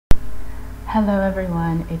Hello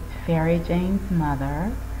everyone, it's FAIRYJANES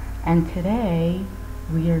mother, and today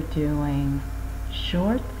we are doing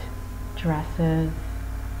short dresses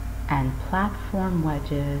and platform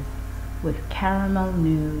wedges with caramel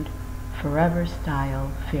nude forever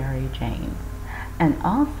style FAIRYJANES. And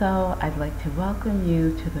also I'd like to welcome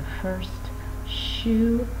you to the first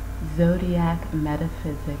shoe Zodiac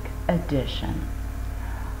Metaphysic edition.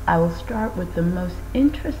 I will start with the most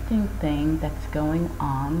interesting thing that's going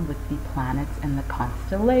on with the planets and the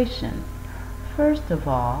constellations. First of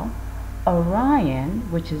all, Orion,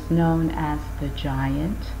 which is known as the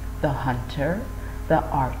giant, the hunter, the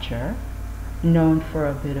archer, known for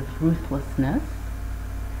a bit of ruthlessness,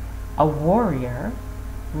 a warrior.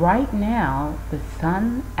 Right now, the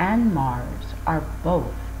Sun and Mars are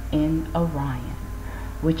both in Orion,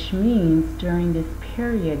 which means during this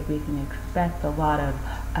period we can expect a lot of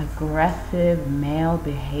aggressive male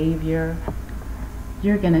behavior.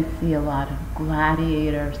 You're going to see a lot of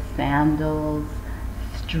gladiator sandals,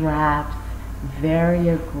 straps, very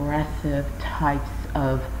aggressive types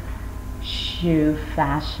of shoe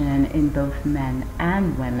fashion in both men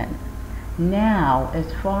and women. Now,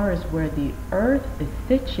 as far as where the Earth is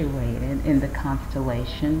situated in the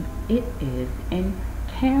constellation, it is in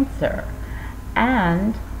Cancer.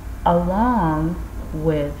 And along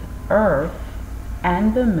with Earth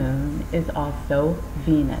and the Moon is also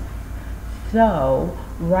Venus. So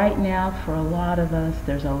right now for a lot of us,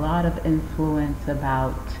 there's a lot of influence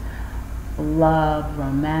about love,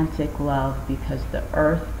 romantic love, because the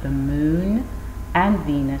Earth, the Moon, and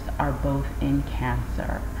Venus are both in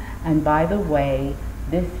Cancer. And by the way,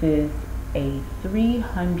 this is a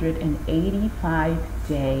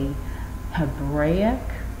 385-day Hebraic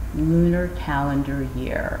lunar calendar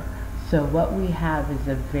year. So what we have is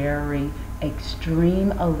a very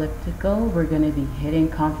extreme elliptical. We're going to be hitting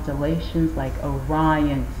constellations like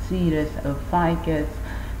Orion, Cetus, Ophiuchus.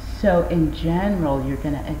 So in general, you're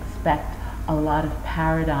going to expect a lot of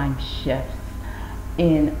paradigm shifts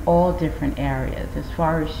in all different areas. As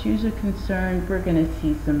far as shoes are concerned, we're going to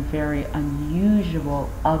see some very unusual,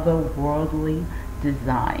 otherworldly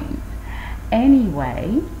designs.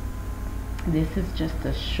 Anyway, this is just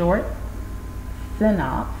a short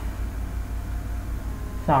synopsis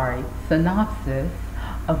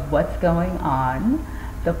of what's going on.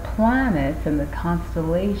 The planets and the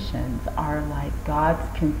constellations are like God's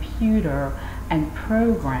computer and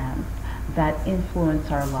programs that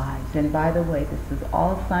influence our lives. And by the way, this is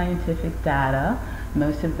all scientific data.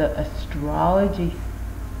 Most of the astrology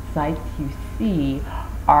sites you see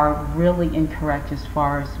are really incorrect as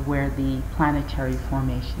far as where the planetary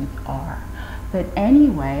formations are. But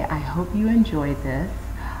anyway, I hope you enjoyed this.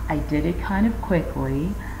 I did it kind of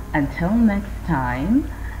quickly. Until next time,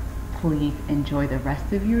 please enjoy the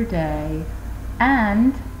rest of your day,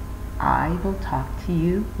 and I will talk to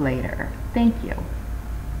you later. Thank you.